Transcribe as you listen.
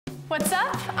What's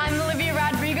up? I'm Olivia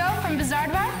Rodrigo from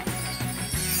Bizaardvark.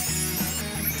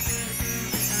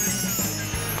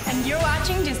 And you're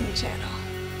watching Disney Channel.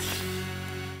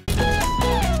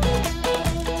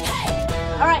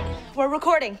 All right, we're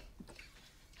recording.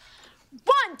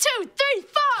 1, 2, 3,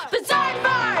 4!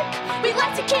 Bizaardvark! We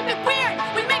like to keep it weird.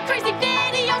 We make crazy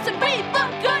videos and we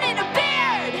look good in a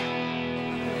beard.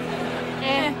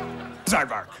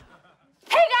 Bizaardvark.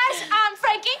 Hey guys, I'm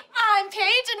Frankie. I'm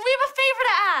Paige, and we have a favor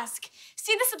to ask.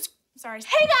 See the Sorry.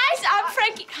 Hey guys, I'm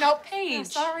Frankie. No, Paige. No,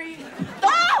 sorry.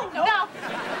 Oh, no.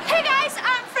 Hey guys,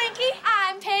 I'm Frankie.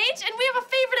 I'm Paige, and we have a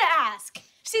favor to ask.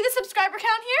 See the subscriber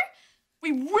count here?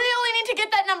 We really need to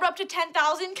get that number up to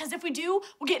 10,000, because if we do,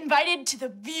 we'll get invited to the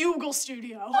Bugle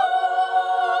Studio.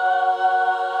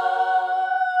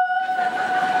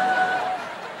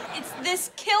 It's this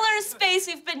killer space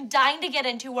we've been dying to get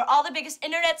into where all the biggest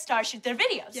internet stars shoot their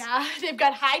videos. Yeah, they've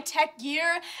got high-tech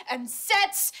gear and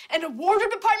sets and a wardrobe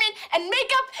department and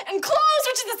makeup and clothes,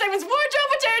 which is the same as wardrobe,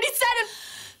 which I already said.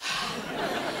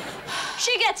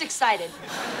 She gets excited.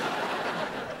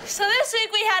 So this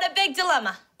week we had a big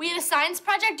dilemma. We had a science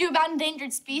project due about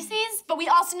endangered species, but we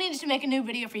also needed to make a new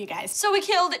video for you guys. So we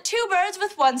killed 2 birds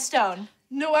with 1 stone.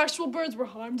 No actual birds were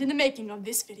harmed in the making of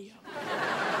this video.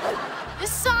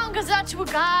 This song goes out to a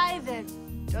guy that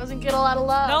doesn't get a lot of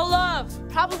love. No love.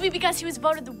 Probably because he was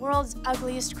voted the world's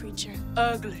ugliest creature.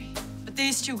 Ugly. But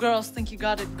these 2 girls think you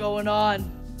got it going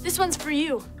on. This one's for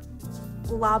you,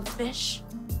 blobfish.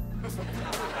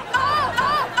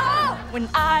 When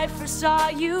I first saw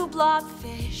you,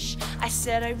 blobfish, I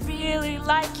said I really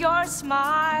like your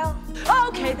smile.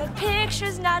 Okay, the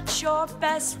picture's not your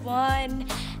best one,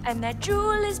 and that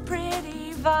jewel is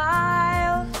pretty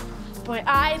vile. Boy,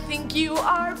 I think you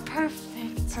are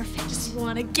perfect. Perfect. Just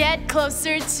wanna get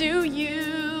closer to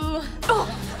you. Oh,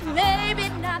 maybe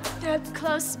not that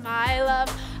close, my love.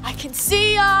 I can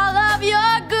see all of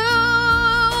your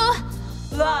goo.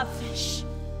 Blobfish,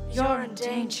 you're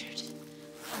endangered.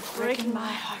 Breaking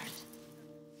my heart.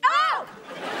 Oh!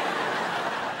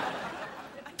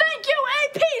 Thank you,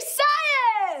 AP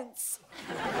Science!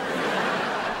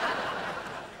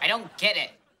 I don't get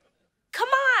it. Come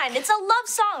on, it's a love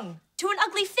song to an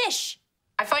ugly fish.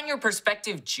 I find your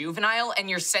perspective juvenile and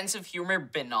your sense of humor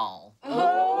banal. Oh,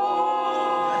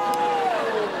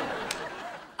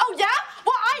 yeah?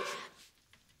 Well,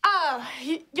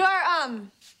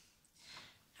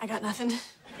 I got nothing.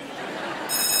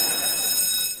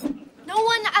 No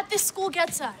one at this school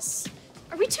gets us.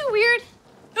 Are we too weird?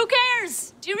 Who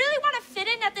cares? Do you really want to fit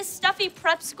in at this stuffy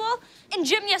prep school? In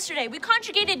gym yesterday, we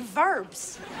conjugated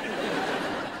verbs.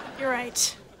 You're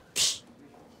right. Psh,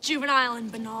 juvenile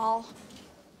and banal.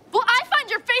 Well, I find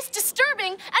your face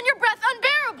disturbing and your breath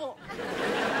unbearable.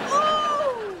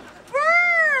 Ooh,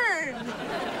 burn!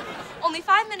 Only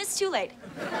 5 minutes too late.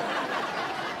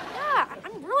 Yeah,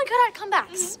 I'm really good at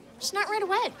comebacks. Just not right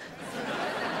away.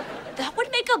 That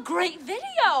would make a great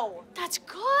video. That's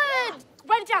good.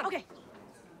 Write it down. Okay.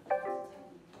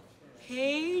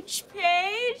 Paige.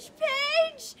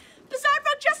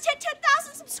 Bizaardvark just hit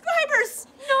 10,000 subscribers.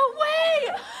 No way!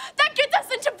 That gets us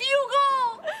into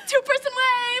Bugle! 2-person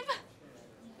wave!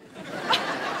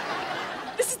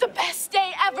 This is the best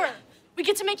day ever. We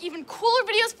get to make even cooler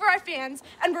videos for our fans,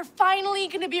 and we're finally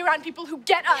gonna be around people who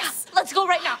get us. Yeah, let's go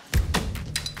right now.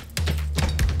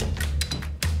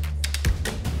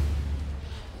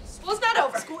 School's not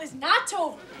over. School is not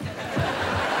over.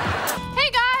 Hey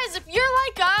guys, if you're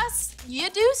like us, you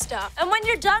do stuff. And when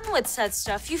you're done with said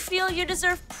stuff, you feel you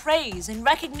deserve praise and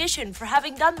recognition for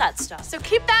having done that stuff. So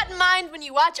keep that in mind when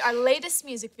you watch our latest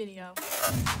music video.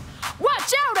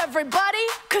 Watch out, everybody,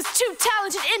 because 2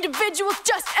 talented individuals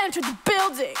just entered the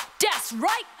building. That's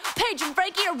right. Paige and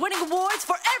Frankie are winning awards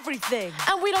for everything.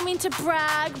 And we don't mean to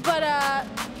brag, but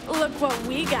look what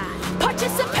we got.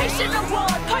 Participation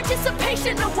award,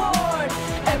 participation award.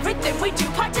 Everything we do,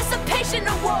 participation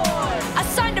award. I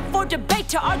signed up for debate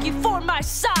to argue for my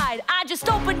side. I just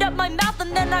opened up my mouth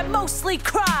and then I mostly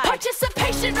cried.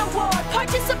 Participation award,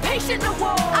 participation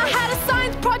award. I had a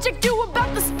science project due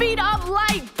about the speed of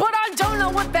light, but I don't know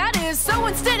what that is, so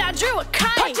instead I drew a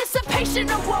kite. Participation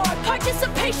award,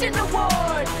 participation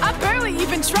award. I barely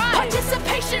even tried.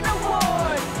 Participation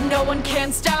award. No one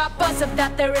can stop us, of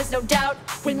that there is no doubt.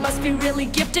 We must be really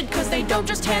gifted, cause they don't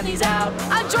just hand these out.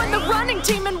 I joined the running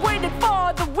team and waited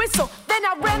for the whistle, then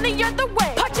I ran the other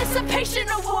way. Participation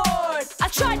award. I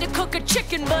tried to cook a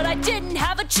chicken, but I didn't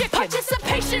have a chicken.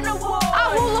 Participation award.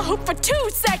 I hula hooped for 2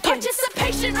 seconds.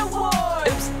 Participation award.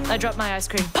 Oops, I dropped my ice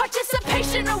cream.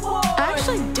 Participation award. I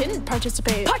actually didn't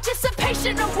participate.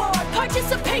 Participation award.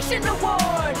 Participation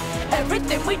award.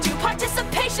 Everything we do,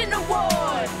 participation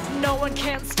award. No one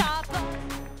can stop us.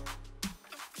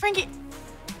 Frankie,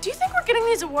 do you think we're getting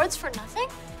these awards for nothing?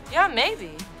 Yeah,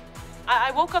 maybe. I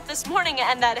woke up this morning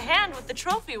and that hand with the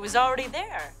trophy was already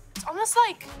there. It's almost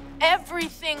like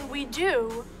everything we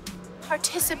do,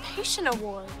 participation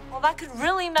award. Well, that could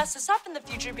really mess us up in the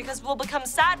future because we'll become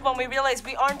sad when we realize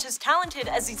we aren't as talented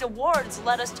as these awards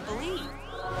led us to believe.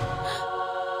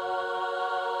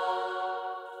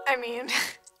 I mean,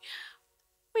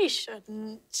 we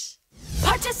shouldn't.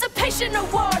 Participation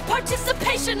award,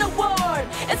 participation award.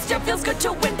 It still feels good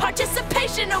to win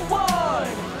participation award.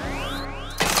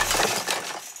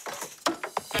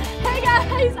 Hey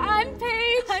guys, I'm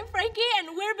Paige. I'm Frankie, and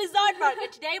we're Bizaardvark,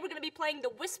 and today we're gonna be playing the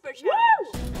Whisper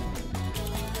Challenge.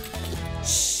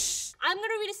 Shh! I'm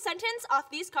gonna read a sentence off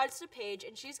these cards to Paige,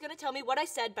 and she's gonna tell me what I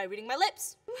said by reading my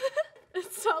lips.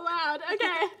 It's so loud.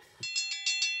 Okay.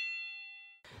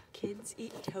 Kids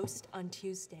eat toast on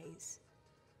Tuesdays.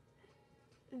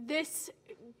 This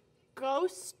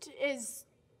ghost is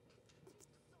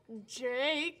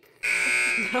Jake.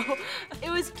 No, it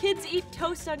was kids eat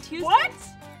toast on Tuesdays. What?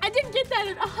 I didn't get that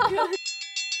at all.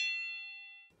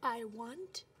 I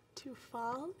want to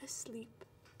fall asleep,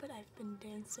 but I've been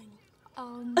dancing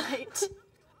all night.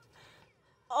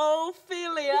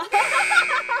 Ophelia.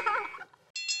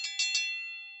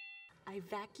 I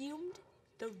vacuumed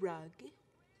the rug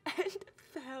and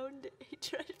found a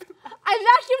treasure map. I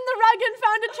vacuumed the rug and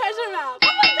found a treasure map. Oh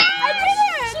my god! I did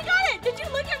it! She got it! Did you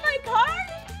look at my card?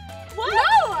 What?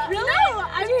 No! Really? No!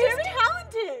 I'm You're just very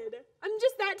talented. I'm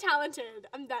just that talented.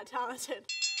 I'm that talented.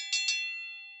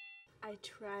 I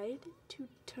tried to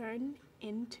turn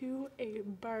into a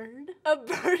bird. A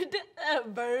bird? A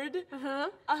bird? Uh-huh.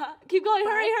 Uh-huh. Keep going,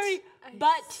 hurry.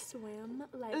 I swam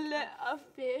like a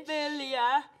fish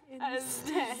Ophelia.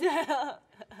 instead.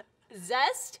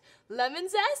 Zest? Lemon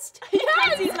zest?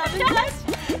 Yes! Lemon zest?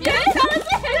 Yes!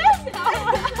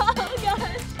 Oh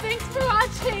gosh. Thanks for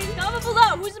watching. Comment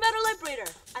below. Who's a better lip reader?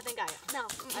 I think I am. No.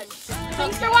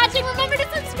 Thanks for watching. Remember to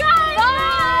subscribe.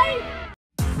 Bye!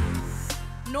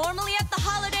 Normally at the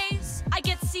holidays, I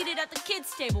get seated at the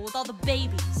kids' table with all the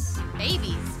babies.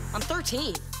 Babies, I'm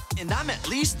 13. And I'm at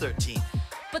least 13.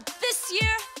 But this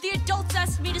year, the adults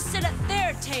asked me to sit at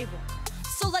their table.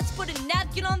 So let's put a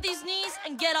napkin on these knees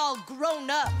and get all grown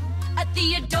up. At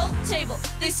the adult table,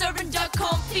 they serving duck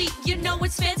confit. You know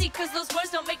it's fancy cause those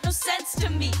words don't make no sense to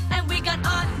me. And we got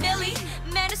Aunt Millie,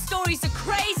 man, her stories are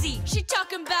crazy. She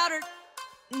talking about her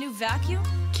new vacuum.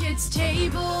 Kids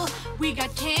table, we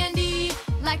got candy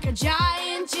like a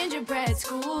giant gingerbread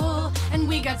school. And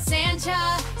we got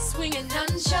Santa swinging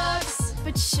nunchucks.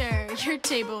 But sure, your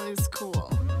table is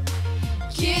cool.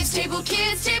 Kids table,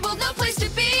 no place to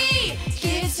be.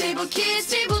 Kids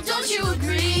table, don't you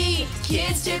agree?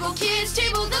 Kids table,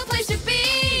 no place to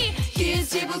be.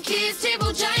 Kids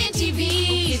table, giant TV.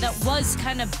 Okay, that was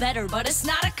kind of better, but it's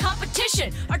not a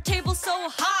competition. Our table's so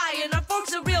high and our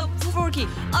forks are real forky.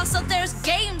 Also, there's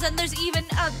games and there's even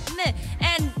a meh.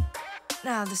 And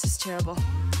now this is terrible.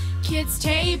 Kids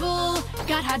table,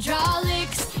 got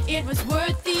hydraulics. It was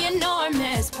worth the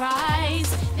enormous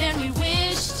prize. Then we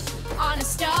wished on a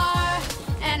star,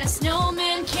 and a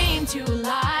snowman came to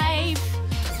life.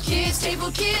 Kids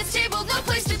table, no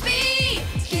place to be.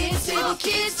 Kids table,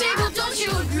 don't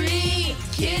you agree?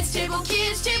 Kids table,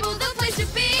 no place to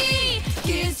be.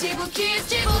 Kids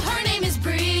table, her name is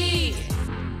Bree.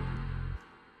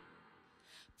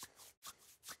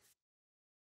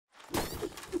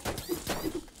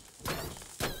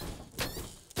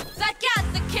 Back at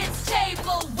the kids'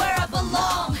 table where I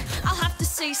belong. I'll have to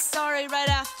say sorry right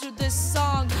after this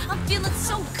song. I'm feeling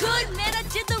so good, man, I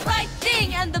did the right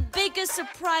thing. And the biggest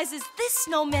surprise is this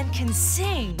snowman can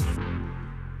sing.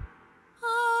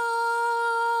 Ave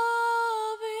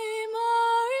Maria.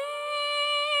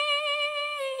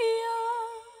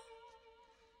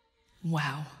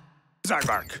 Wow.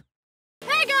 Bizaardvark.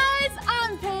 Hey guys,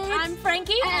 I'm Paige. I'm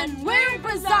Frankie, And we're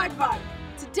Bizaardvark.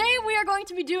 Today we are going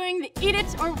to be doing the Eat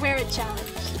It or Wear It challenge.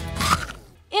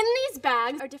 In these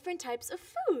bags are different types of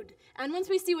food. And once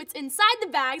we see what's inside the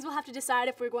bags, we'll have to decide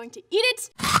if we're going to eat it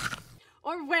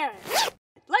or wear it.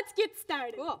 Let's get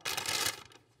started. Cool.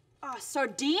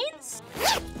 Sardines?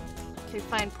 Okay,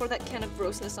 fine. Pour that can of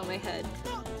grossness on my head.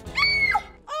 Oh,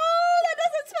 that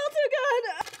doesn't smell too good.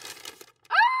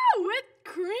 Oh, whipped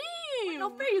cream. No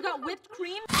fair, you got whipped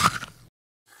cream?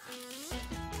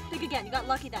 Think again. You got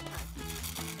lucky that time.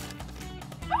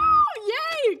 Oh,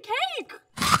 yay, cake.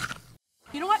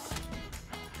 You know what?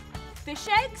 Fish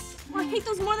eggs? Oh, I hate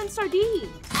those more than sardines.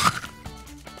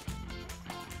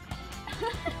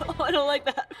 Oh, I don't like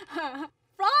that.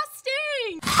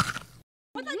 Frosting.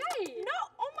 What the? Yay. No,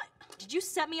 oh my. Did you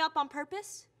set me up on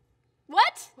purpose?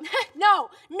 What? No,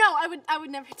 I would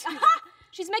never do that.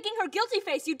 She's making her guilty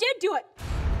face. You did do it.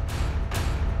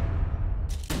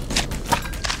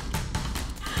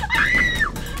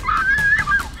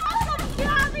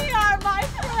 Caviar, my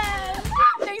friend.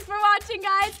 Thanks for watching,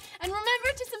 guys. And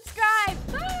remember to subscribe.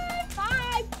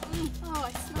 Bye. Oh,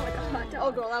 I smell like a hot dog.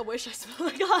 Oh, girl, I wish I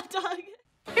smelled like a hot dog.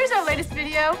 Here's our latest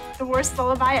video, the worst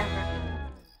lullaby ever.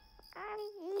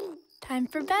 Time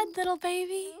for bed, little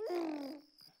baby.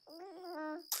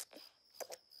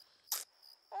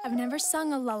 I've never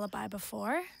sung a lullaby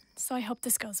before, so I hope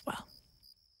this goes well.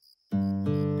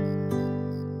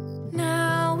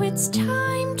 Now it's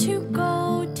time to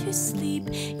go to sleep.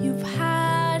 You've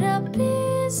had a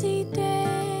busy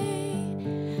day.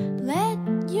 Let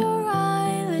your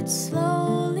eyelids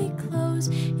slowly close.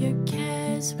 Your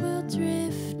cares will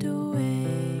drift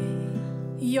away.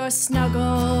 You're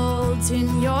snuggled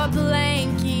in your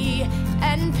blankie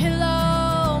and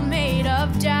pillow made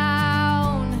of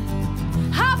down.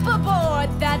 Hop aboard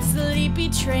that sleepy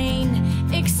train,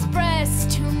 express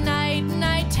to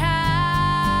night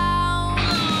town.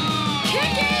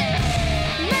 Kick it!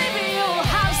 Maybe you'll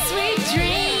have sweet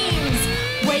dreams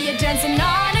where you're dancing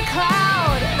on a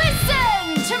cloud.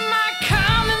 Listen to my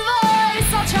calming voice,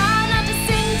 I'll try not to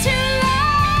sing too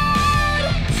loud.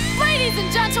 Ladies and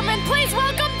gentlemen, please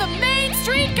welcome the Main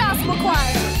Street Gospel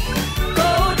Choir.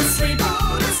 Go to sleep,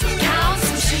 count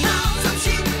some sheep.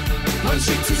 1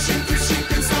 sheep, 2 sheep, 3 sheep,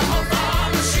 and so how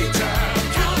far the sheep turn.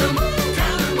 Count them,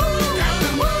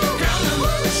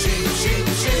 sheep.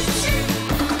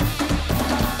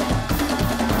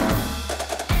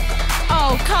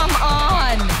 Oh, come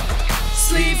on.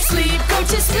 Sleep, go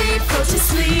to sleep.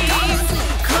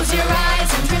 Close your eyes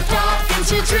and drift off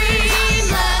into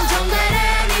dreamland. Don't let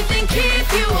anything keep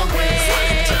you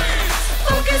awake.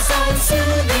 Focus on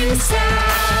soothing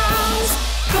sounds.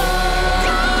 Go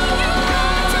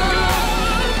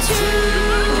to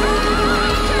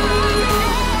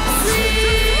sleep.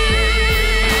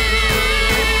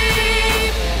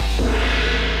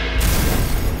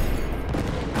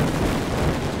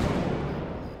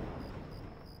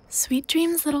 Sweet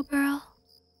dreams, little girl.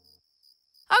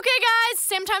 Okay, guys,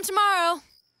 same time tomorrow.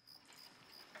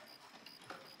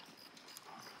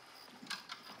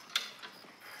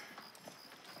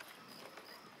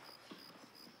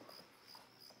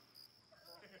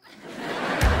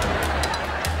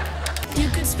 You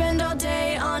could spend all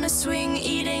day on a swing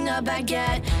eating a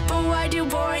baguette, but why do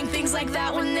boring things like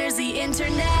that when there's the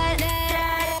internet?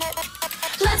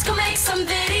 Let's go make some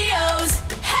videos.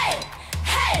 Hey,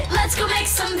 let's go make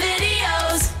some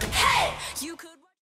videos.